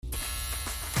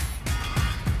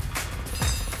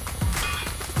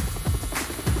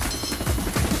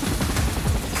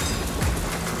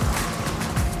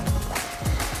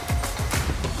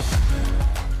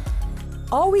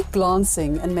Are we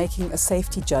glancing and making a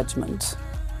safety judgment?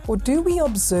 Or do we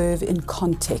observe in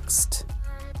context?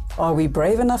 Are we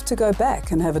brave enough to go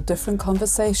back and have a different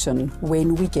conversation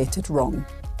when we get it wrong?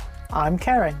 I'm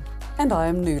Karen. And I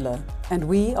am Nuala, and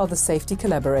we are the Safety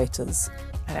Collaborators.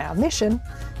 And our mission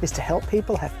is to help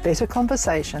people have better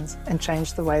conversations and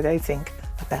change the way they think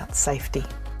about safety.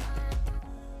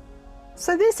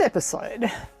 So this episode,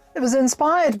 it was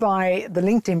inspired by the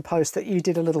LinkedIn post that you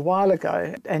did a little while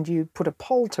ago, and you put a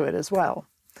poll to it as well.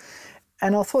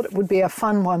 And I thought it would be a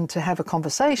fun one to have a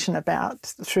conversation about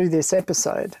through this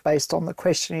episode based on the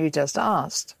question you just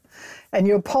asked. And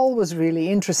your poll was really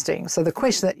interesting. So the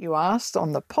question that you asked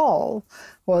on the poll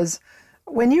was,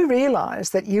 when you realise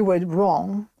that you were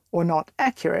wrong or not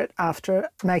accurate after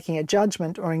making a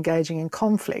judgment or engaging in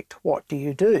conflict, what do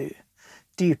you do?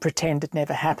 Do you pretend it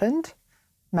never happened,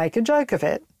 make a joke of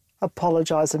it,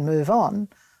 apologise and move on,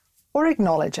 or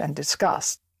acknowledge and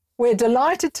discuss? We're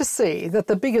delighted to see that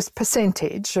the biggest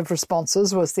percentage of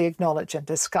responses was the acknowledge and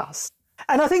discuss.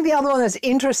 And I think the other one that's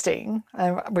interesting,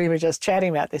 and we were just chatting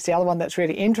about this, the other one that's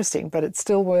really interesting, but it's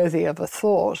still worthy of a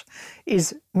thought,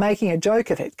 is making a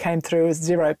joke of it came through as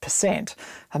 0%.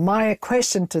 And my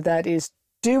question to that is,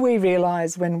 do we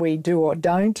realise when we do or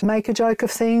don't make a joke of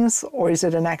things, or is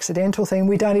it an accidental thing?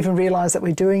 We don't even realise that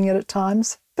we're doing it at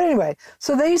times. But anyway,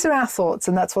 so these are our thoughts,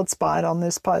 and that's what inspired on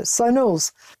this post. So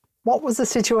Nuals, what was the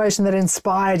situation that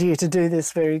inspired you to do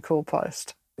this very cool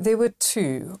post? There were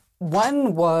two.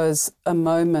 One was a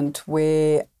moment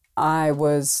where I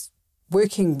was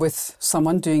working with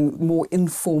someone doing more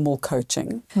informal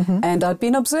coaching, and I'd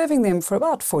been observing them for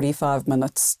about 45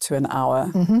 minutes to an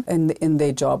hour in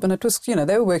their job. And it was,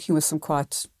 they were working with some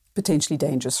quite potentially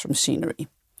dangerous machinery.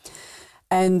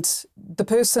 And the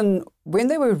person, when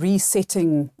they were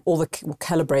resetting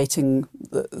calibrating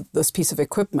this piece of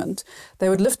equipment, they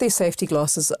would lift their safety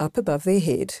glasses up above their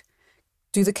head,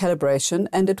 do the calibration,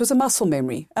 and it was a muscle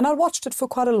memory. And I watched it for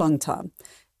quite a long time.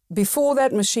 Before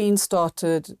that machine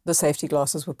started, the safety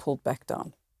glasses were pulled back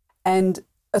down. And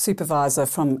a supervisor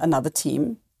from another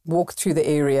team walked through the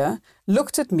area,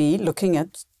 looked at me, looking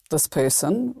at this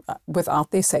person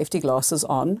without their safety glasses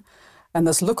on, and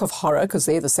this look of horror, because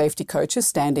they're the safety coaches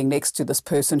standing next to this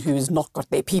person who's not got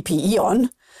their PPE on,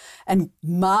 and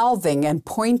mouthing and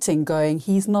pointing, going,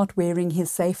 he's not wearing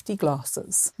his safety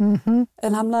glasses. And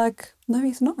I'm like, no,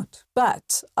 he's not.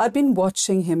 But I'd been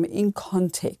watching him in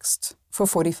context for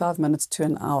 45 minutes to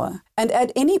an hour. And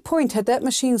at any point, had that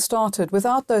machine started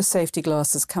without those safety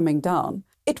glasses coming down,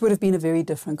 it would have been a very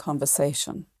different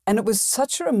conversation. And it was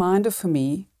such a reminder for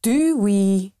me, do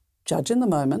we judge in the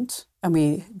moment and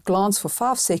we glance for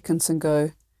 5 seconds and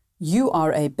go, you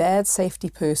are a bad safety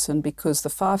person because the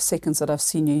 5 seconds that I've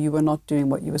seen you, you were not doing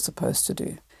what you were supposed to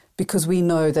do. Because we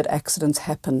know that accidents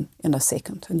happen in a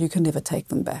second and you can never take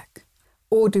them back.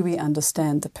 Or do we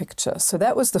understand the picture? So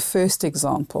that was the first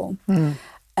example. And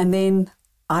then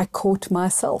I caught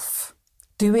myself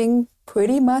doing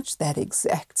pretty much that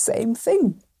exact same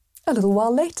thing a little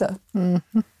while later.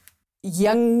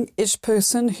 Young-ish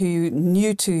person who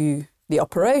new to the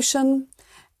operation,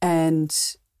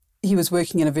 and he was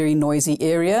working in a very noisy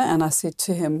area, and I said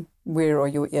to him, where are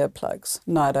your earplugs?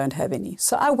 No, I don't have any.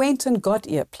 So I went and got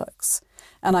earplugs,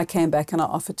 and I came back and I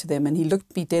offered to them, and he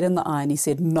looked me dead in the eye and he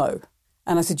said, no.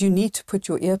 And I said, you need to put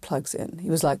your earplugs in. He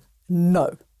was like,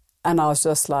 no. And I was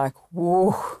just like,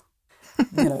 whoa,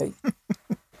 I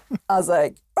was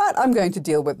like, right, I'm going to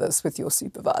deal with this with your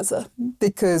supervisor,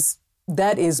 because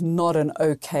that is not an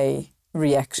okay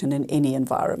reaction in any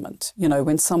environment.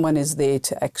 When someone is there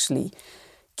to actually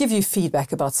give you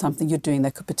feedback about something you're doing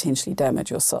that could potentially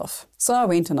damage yourself. So I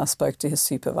went and I spoke to his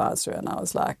supervisor and I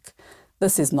was like,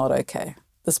 this is not okay.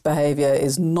 This behavior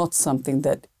is not something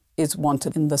that is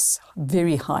wanted in this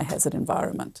very high hazard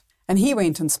environment. And he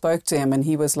went and spoke to him and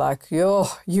he was like,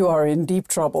 you are in deep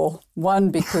trouble.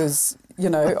 One, because,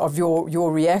 of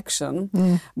your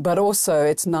reaction, but also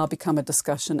it's now become a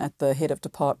discussion at the head of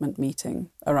department meeting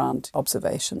around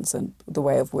observations and the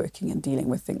way of working and dealing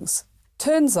with things.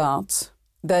 Turns out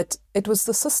that it was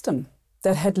the system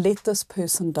that had let this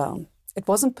person down. It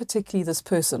wasn't particularly this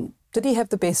person. Did he have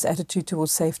the best attitude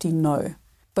towards safety? No.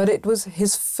 But it was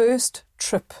his first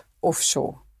trip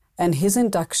offshore. And his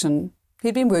induction,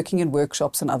 he'd been working in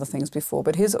workshops and other things before,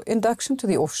 but his induction to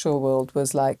the offshore world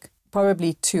was like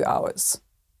probably 2 hours.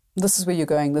 This is where you're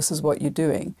going, this is what you're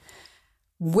doing.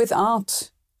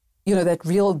 Without, that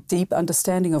real deep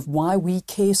understanding of why we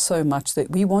care so much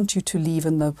that we want you to leave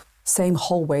in the same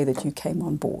hallway that you came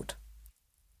on board.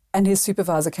 And his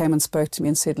supervisor came and spoke to me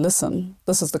and said, listen,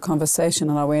 this is the conversation.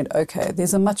 And I went, okay,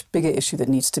 there's a much bigger issue that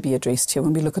needs to be addressed here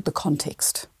when we look at the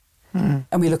context. and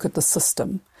we look at the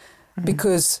system,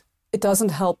 because it doesn't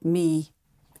help me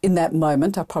in that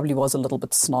moment. I probably was a little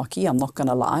bit snarky, I'm not going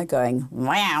to lie, going,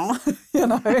 wow,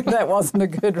 that wasn't a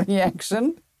good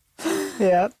reaction.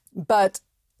 Yeah. But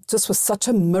just was such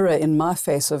a mirror in my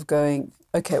face of going,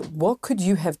 okay, what could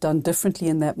you have done differently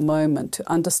in that moment to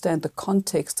understand the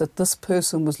context that this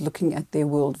person was looking at their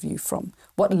worldview from?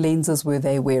 What lenses were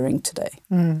they wearing today?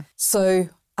 So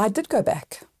I did go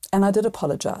back and I did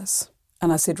apologize.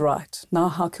 And I said, right, now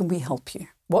how can we help you?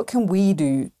 What can we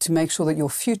do to make sure that your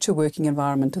future working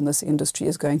environment in this industry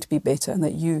is going to be better and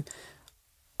that you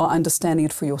are understanding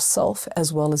it for yourself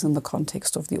as well as in the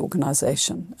context of the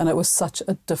organization? And it was such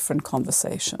a different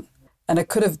conversation. And it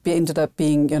could have ended up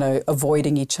being,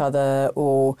 avoiding each other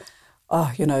or,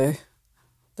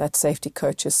 that safety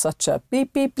coach is such a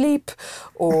beep, beep, bleep.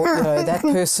 Or, that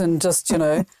person just,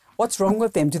 what's wrong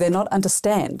with them? Do they not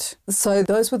understand? So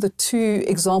those were the two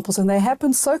examples, and they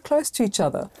happened so close to each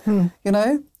other. In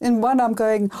one, I'm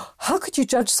going, how could you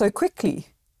judge so quickly?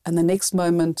 And the next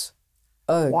moment,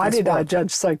 why did I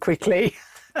judge so quickly?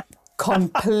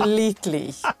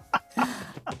 Completely.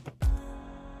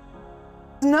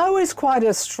 No is quite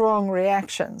a strong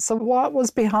reaction. So what was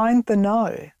behind the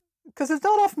no? Because it's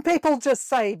not often people just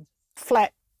say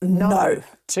flat no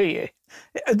to you,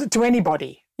 to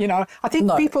anybody. I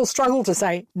think people struggle to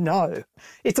say no.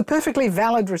 It's a perfectly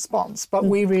valid response, but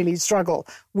we really struggle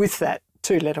with that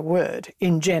two-letter word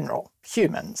in general,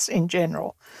 humans in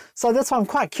general. So that's why I'm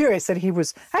quite curious that he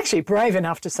was actually brave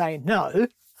enough to say no.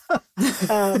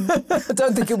 I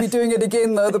don't think he'll be doing it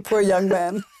again, though, the poor young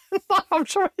man. I'm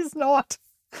sure he's not.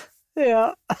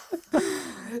 Yeah.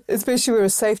 Especially where a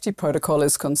safety protocol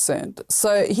is concerned.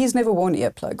 So he's never worn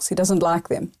earplugs. He doesn't like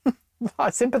them. I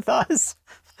sympathise.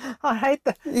 I hate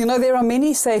that. There are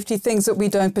many safety things that we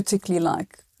don't particularly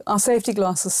like. Our safety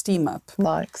glasses steam up.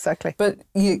 No, exactly. But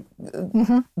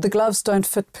the gloves don't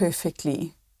fit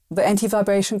perfectly. The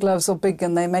anti-vibration gloves are big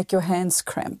and they make your hands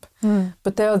cramp.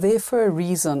 But they are there for a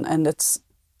reason, and it's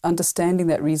understanding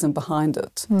that reason behind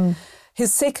it.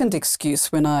 His second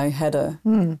excuse when I had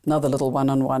another little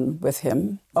one-on-one with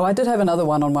him. I did have another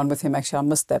one-on-one with him. Actually, I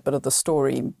missed that bit of the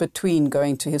story. Between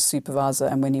going to his supervisor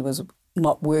and when he was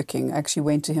not working, I actually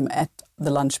went to him at the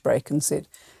lunch break and said,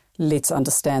 let's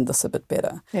understand this a bit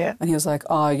better. Yeah. And he was like,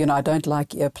 I don't like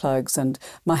earplugs and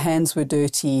my hands were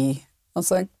dirty. I was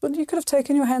like, well, you could have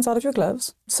taken your hands out of your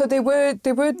gloves. So there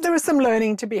was some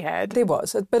learning to be had. There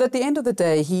was. But at the end of the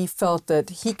day, he felt that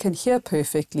he can hear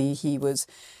perfectly. He was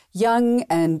young,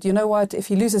 and you know what? If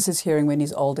he loses his hearing when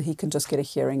he's older, he can just get a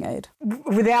hearing aid.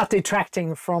 Without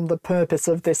detracting from the purpose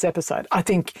of this episode, I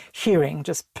think hearing,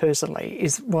 just personally,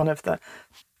 is one of the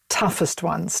toughest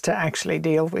ones to actually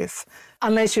deal with.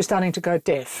 Unless you're starting to go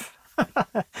deaf,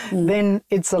 then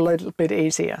it's a little bit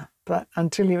easier. But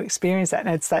until you experience that,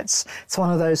 it's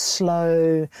one of those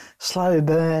slow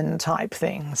burn type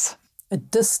things. A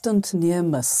distant near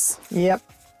miss. Yep,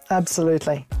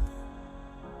 absolutely.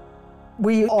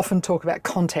 We often talk about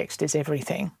context is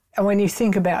everything. And when you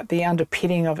think about the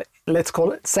underpinning of, let's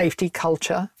call it safety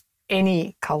culture,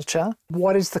 any culture,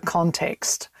 what is the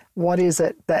context? What is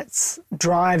it that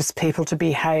drives people to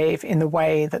behave in the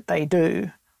way that they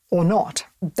do or not?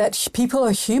 That people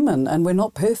are human and we're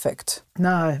not perfect.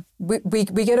 No. We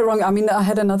get it wrong. I mean, I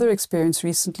had another experience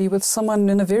recently with someone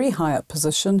in a very high up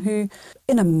position who,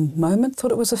 in a moment,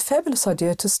 thought it was a fabulous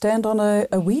idea to stand on a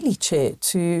wheelie chair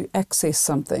to access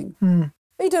something.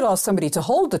 He did ask somebody to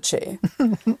hold the chair,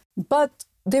 but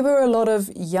there were a lot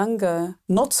of younger,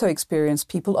 not so experienced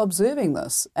people observing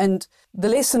this. And the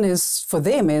lesson is for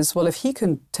them is, well, if he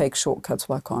can take shortcuts,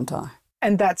 why can't I?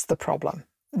 And that's the problem.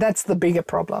 That's the bigger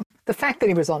problem. The fact that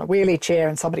he was on a wheelie chair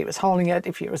and somebody was holding it,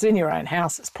 if it was in your own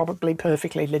house, it's probably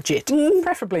perfectly legit.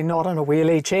 Preferably not on a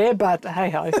wheelie chair, but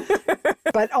hey-ho.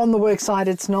 But on the work side,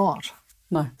 it's not.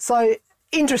 No. So,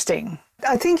 interesting.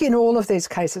 I think in all of these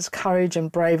cases, courage and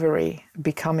bravery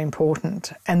become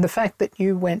important. And the fact that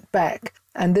you went back,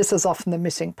 and this is often the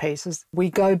missing piece, is we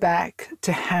go back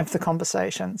to have the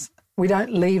conversations. We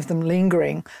don't leave them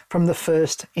lingering from the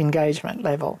first engagement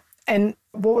level. And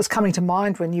what was coming to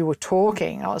mind when you were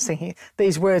talking, I was thinking,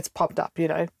 these words popped up,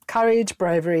 courage,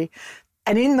 bravery.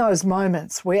 And in those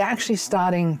moments, we're actually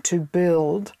starting to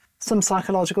build some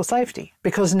psychological safety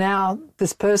because now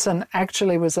this person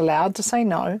actually was allowed to say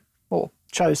no, or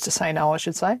chose to say no, I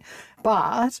should say,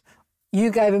 but you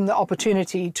gave him the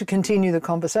opportunity to continue the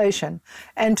conversation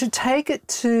and to take it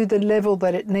to the level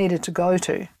that it needed to go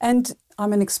to. And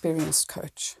I'm an experienced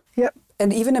coach. Yep.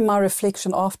 And even in my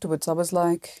reflection afterwards, I was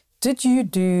like, did you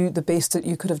do the best that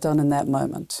you could have done in that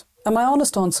moment? And my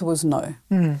honest answer was no.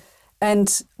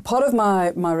 And part of my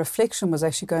reflection was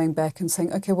actually going back and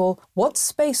saying, okay, well, what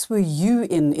space were you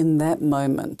in that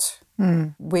moment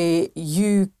where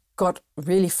you got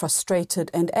really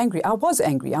frustrated and angry? I was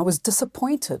angry. I was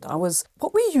disappointed.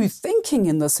 What were you thinking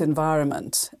in this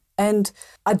environment? And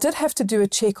I did have to do a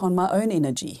check on my own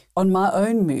energy, on my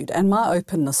own mood and my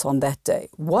openness on that day.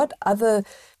 What other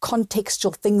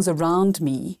contextual things around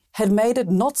me had made it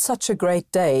not such a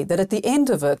great day that at the end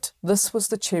of it, this was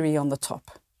the cherry on the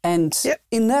top. And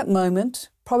in that moment,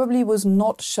 probably was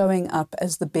not showing up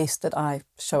as the best that I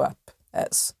show up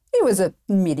as. It was a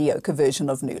mediocre version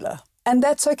of Nuala. And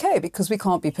that's okay, because we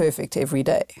can't be perfect every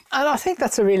day. And I think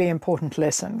that's a really important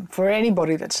lesson for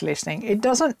anybody that's listening. It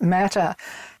doesn't matter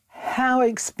how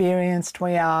experienced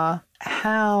we are,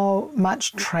 how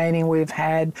much training we've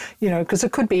had, because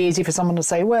it could be easy for someone to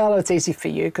say, well, it's easy for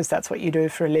you because that's what you do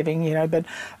for a living, but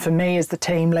for me as the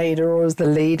team leader or as the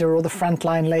leader or the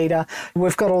frontline leader,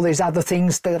 we've got all these other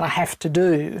things that I have to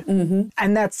do. Mm-hmm.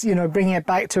 And that's, bringing it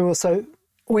back to also,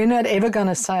 we're not ever going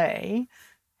to say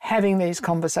having these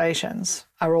conversations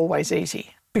are always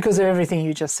easy because of everything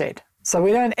you just said. So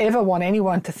we don't ever want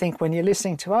anyone to think when you're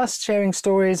listening to us sharing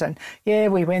stories and,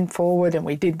 we went forward and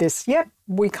we did this. Yep,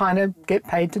 we kind of get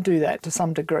paid to do that to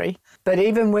some degree. But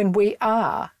even when we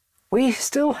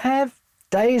still have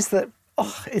days that,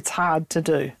 it's hard to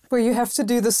do. Where you have to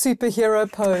do the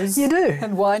superhero pose. You do.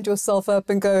 And wind yourself up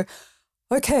and go,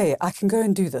 okay, I can go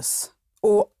and do this.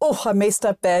 Or, I messed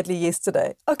up badly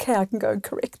yesterday. Okay, I can go and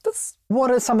correct this. What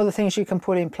are some of the things you can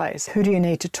put in place? Who do you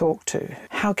need to talk to?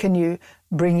 How can you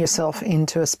bring yourself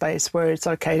into a space where it's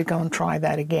okay to go and try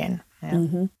that again? Yeah.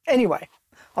 Mm-hmm. Anyway,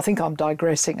 I think I'm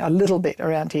digressing a little bit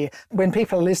around here. When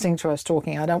people are listening to us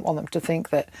talking, I don't want them to think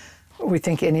that we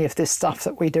think any of this stuff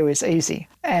that we do is easy.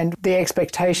 And the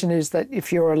expectation is that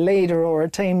if you're a leader or a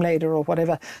team leader or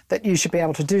whatever, that you should be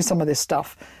able to do some of this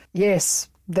stuff. Yes,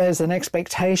 there's an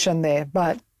expectation there,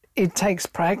 but it takes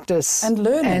practice and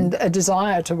learning and a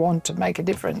desire to want to make a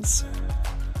difference.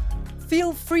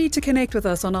 Feel free to connect with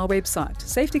us on our website,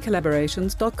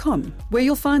 safetycollaborations.com, where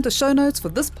you'll find the show notes for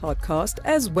this podcast,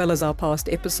 as well as our past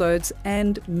episodes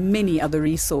and many other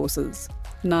resources.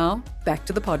 Now, back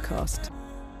to the podcast.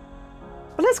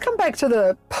 Well, let's come back to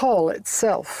the poll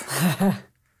itself.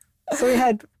 So we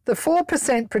had the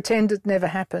 4% pretend it never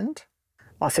happened.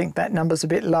 I think that number's a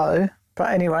bit low.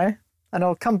 But anyway, and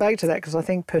I'll come back to that because I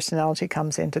think personality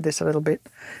comes into this a little bit.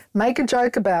 Make a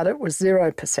joke about it was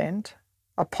 0%.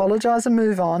 Apologise and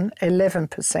move on,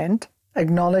 11%.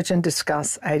 Acknowledge and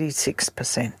discuss,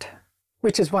 86%,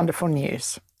 which is wonderful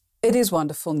news. It is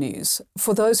wonderful news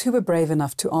for those who were brave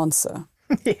enough to answer.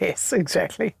 Yes,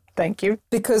 exactly. Thank you.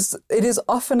 Because it is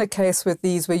often a case with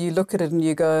these where you look at it and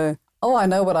you go, I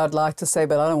know what I'd like to say,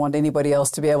 but I don't want anybody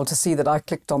else to be able to see that I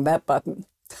clicked on that button.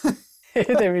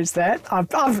 There is that.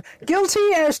 I'm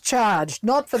guilty as charged.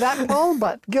 Not for that poll,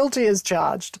 but guilty as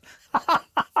charged.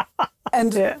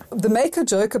 And the make a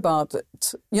joke about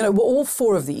it, all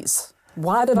four of these.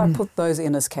 Why did I put those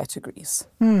in as categories?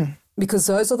 Because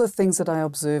those are the things that I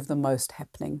observe the most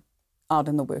happening out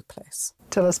in the workplace.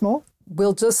 Tell us more.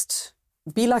 We'll just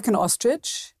be like an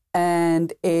ostrich,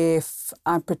 and if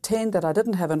I pretend that I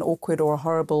didn't have an awkward or a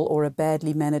horrible or a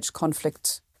badly managed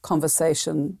conflict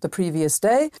conversation the previous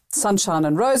day, sunshine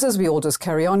and roses, we all just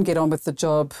carry on, get on with the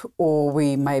job, or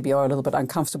we maybe are a little bit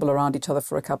uncomfortable around each other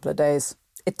for a couple of days.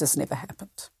 It just never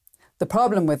happened. The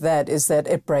problem with that is that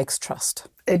it breaks trust.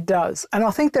 It does. And I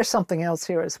think there's something else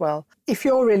here as well. If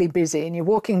you're really busy and you're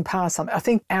walking past something, I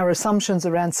think our assumptions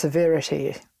around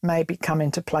severity maybe come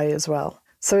into play as well.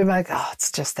 So we might go,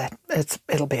 it's just that,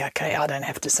 it'll be okay, I don't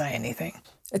have to say anything.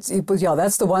 That's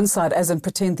the one side, as in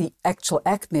pretend the actual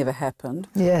act never happened.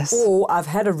 Yes. Or I've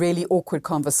had a really awkward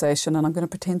conversation and I'm going to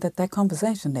pretend that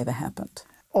conversation never happened.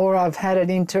 Or I've had an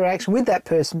interaction with that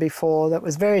person before that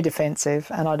was very defensive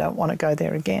and I don't want to go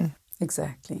there again.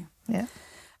 Exactly. Yeah.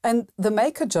 And the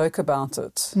make a joke about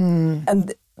it.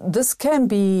 And this can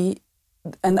be,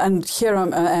 and here I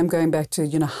am going back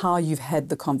to, how you've had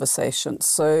the conversation.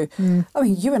 So,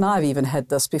 you and I have even had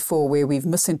this before where we've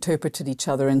misinterpreted each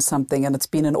other in something and it's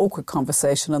been an awkward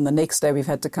conversation and the next day we've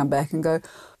had to come back and go,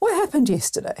 what happened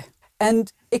yesterday?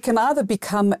 And it can either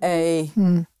become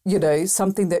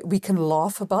something that we can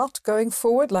laugh about going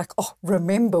forward, like,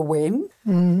 remember when?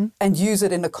 And use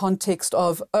it in a context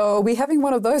of, are we having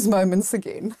one of those moments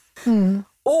again?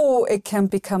 Or it can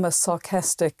become a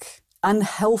sarcastic,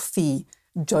 unhealthy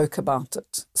joke about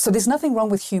it. So there's nothing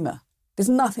wrong with humour. There's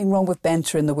nothing wrong with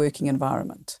banter in the working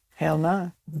environment. Hell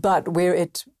no. But where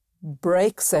it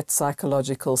breaks that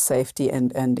psychological safety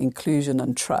and inclusion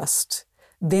and trust,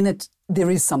 then there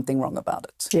is something wrong about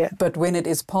it. Yeah. But when it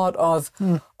is part of,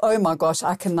 oh my gosh,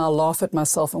 I can now laugh at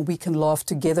myself and we can laugh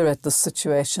together at the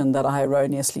situation that I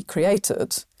erroneously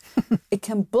created, it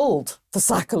can build the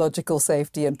psychological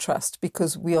safety and trust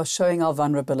because we are showing our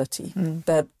vulnerability,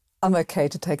 that I'm okay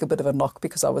to take a bit of a knock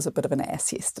because I was a bit of an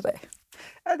ass yesterday.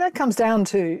 That comes down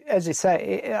to, as you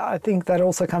say, I think that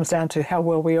also comes down to how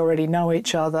well we already know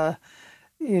each other.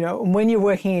 You know, when you're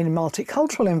working in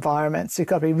multicultural environments, you've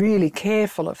got to be really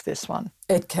careful of this one.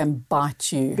 It can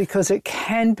bite you. Because it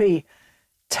can be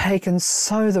taken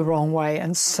so the wrong way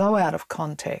and so out of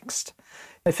context.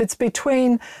 If it's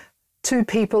between two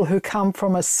people who come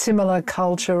from a similar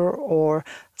culture or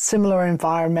similar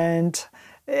environment,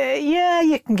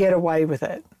 you can get away with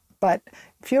it. But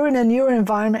if you're in a newer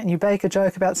environment and you make a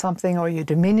joke about something or you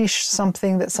diminish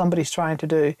something that somebody's trying to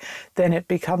do, then it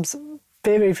becomes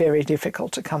very, very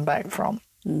difficult to come back from.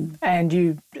 And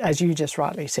you, as you just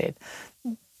rightly said,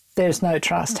 there's no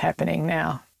trust happening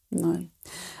now. No.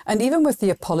 And even with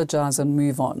the apologise and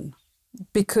move on,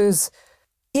 because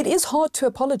it is hard to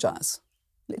apologise.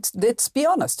 Let's be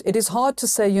honest. It is hard to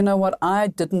say, you know what, I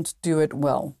didn't do it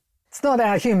well. It's not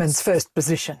our human's first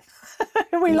position.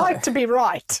 We like to be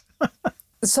right.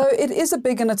 So it is a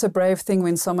big and it's a brave thing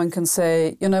when someone can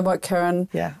say, you know what, Karen,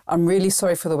 I'm really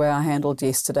sorry for the way I handled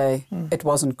yesterday. It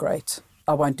wasn't great.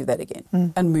 I won't do that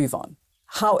again, and move on.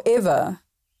 However,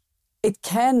 it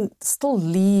can still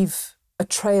leave a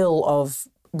trail of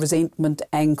resentment,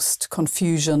 angst,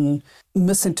 confusion,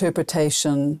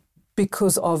 misinterpretation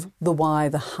because of the why,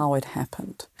 the how it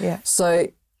happened. Yeah. So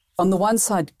on the one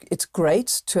side, it's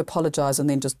great to apologise and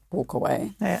then just walk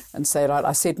away and say, right,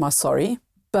 I said my sorry.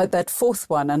 But that fourth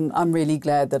one, and I'm really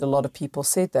glad that a lot of people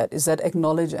said that, is that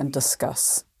acknowledge and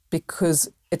discuss. Because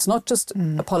it's not just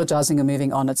apologising and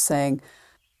moving on. It's saying,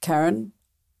 Karen,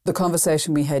 the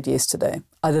conversation we had yesterday,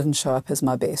 I didn't show up as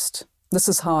my best. This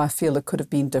is how I feel it could have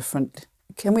been different.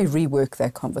 Can we rework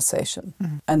that conversation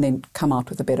and then come out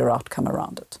with a better outcome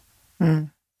around it?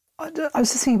 I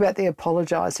was just thinking about the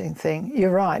apologising thing.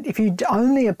 You're right. If you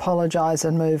only apologise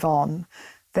and move on,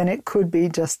 then it could be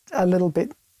just a little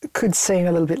bit, it could seem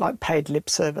a little bit like paid lip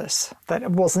service, that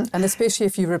it wasn't. And especially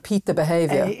if you repeat the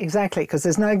behaviour. Exactly, because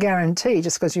there's no guarantee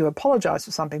just because you apologise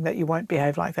for something that you won't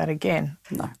behave like that again.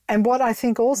 No. And what I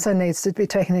think also needs to be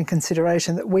taken in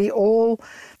consideration, that we all,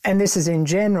 and this is in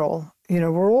general, you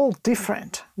know, we're all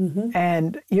different.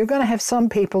 And you're going to have some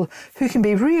people who can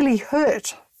be really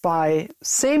hurt by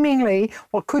seemingly,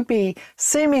 what could be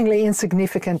seemingly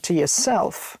insignificant to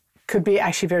yourself, could be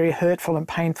actually very hurtful and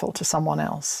painful to someone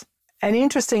else. And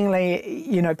interestingly,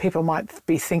 you know, people might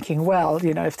be thinking, well,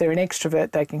 you know, if they're an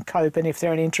extrovert, they can cope, and if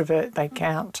they're an introvert, they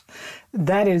can't.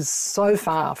 That is so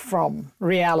far from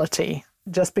reality.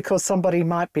 Just because somebody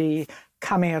might be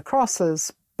coming across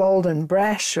as bold and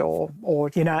brash or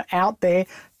you know, out there,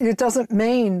 it doesn't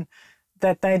mean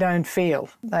that they don't feel.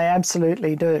 They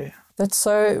absolutely do. That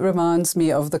so reminds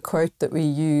me of the quote that we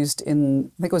used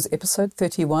in, I think it was episode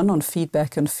 31 on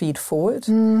feedback and feed forward,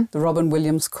 the Robin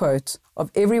Williams quote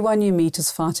of everyone you meet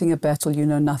is fighting a battle you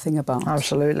know nothing about.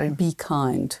 Absolutely. Be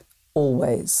kind,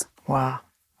 always. Wow.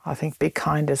 I think be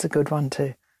kind is a good one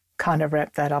to kind of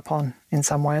wrap that up on in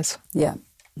some ways. Yeah,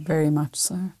 very much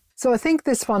so. So I think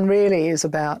this one really is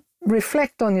about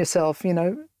reflect on yourself. You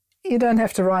know, you don't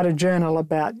have to write a journal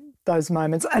about those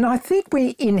moments. And I think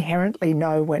we inherently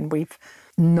know when we've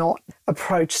not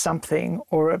approached something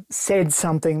or said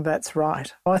something that's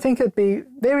right. I think it'd be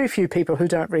very few people who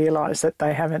don't realise that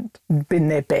they haven't been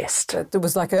their best. It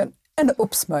was like an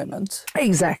oops moment.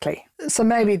 Exactly. So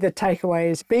maybe the takeaway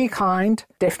is be kind,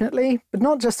 definitely, but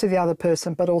not just to the other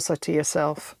person, but also to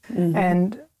yourself.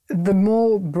 And the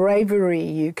more bravery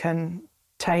you can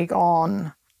take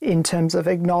on in terms of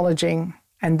acknowledging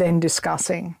and then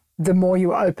discussing, the more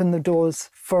you open the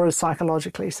doors for a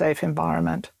psychologically safe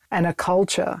environment and a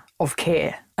culture of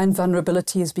care. And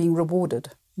vulnerability is being rewarded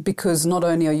because not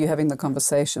only are you having the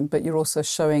conversation, but you're also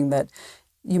showing that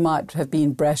you might have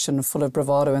been brash and full of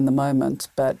bravado in the moment,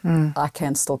 but I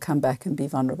can still come back and be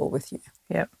vulnerable with you.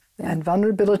 Yep. Yeah. And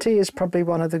vulnerability is probably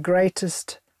one of the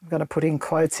greatest, I'm going to put in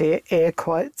quotes here, air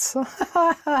quotes,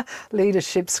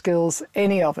 leadership skills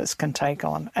any of us can take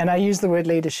on. And I use the word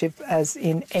leadership as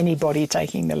in anybody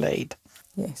taking the lead.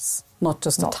 Yes, not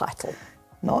just a title.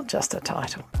 Not just a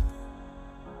title.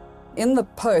 In the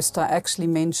post, I actually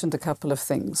mentioned a couple of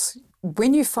things.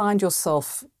 When you find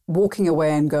yourself walking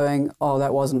away and going, oh,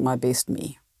 that wasn't my best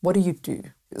me, what do?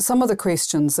 Some of the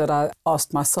questions that I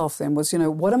asked myself then was, you know,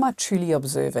 what am I truly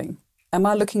observing? Am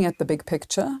I looking at the big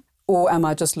picture? Or am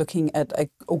I just looking at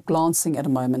or glancing at a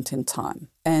moment in time?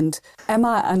 And am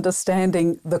I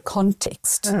understanding the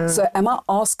context? So am I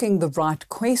asking the right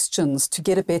questions to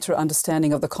get a better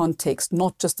understanding of the context,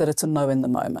 not just that it's a no in the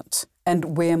moment?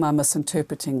 And where am I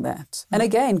misinterpreting that? And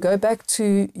again, go back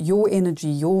to your energy,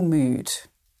 your mood,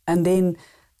 and then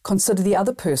consider the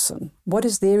other person. What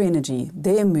is their energy,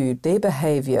 their mood, their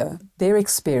behavior, their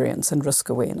experience and risk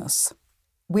awareness?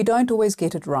 We don't always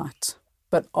get it right,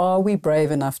 but are we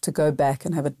brave enough to go back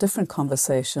and have a different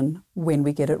conversation when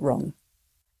we get it wrong?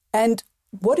 And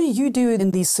what do you do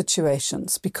in these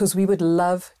situations? Because we would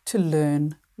love to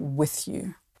learn with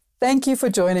you. Thank you for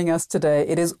joining us today.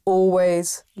 It is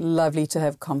always lovely to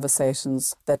have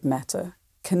conversations that matter.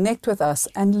 Connect with us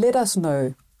and let us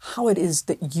know how it is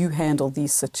that you handle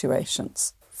these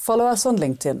situations. Follow us on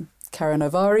LinkedIn, Karen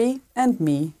Ovari and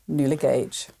me, Nuala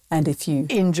Gage. And if you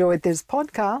enjoyed this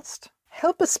podcast,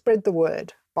 help us spread the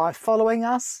word by following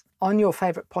us on your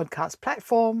favourite podcast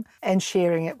platform and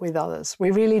sharing it with others.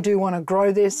 We really do want to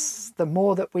grow this. The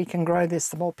more that we can grow this,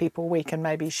 the more people we can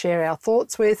maybe share our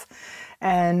thoughts with,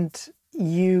 and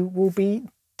you will be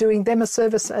doing them a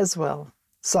service as well.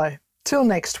 So, till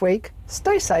next week,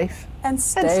 stay safe and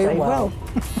stay well.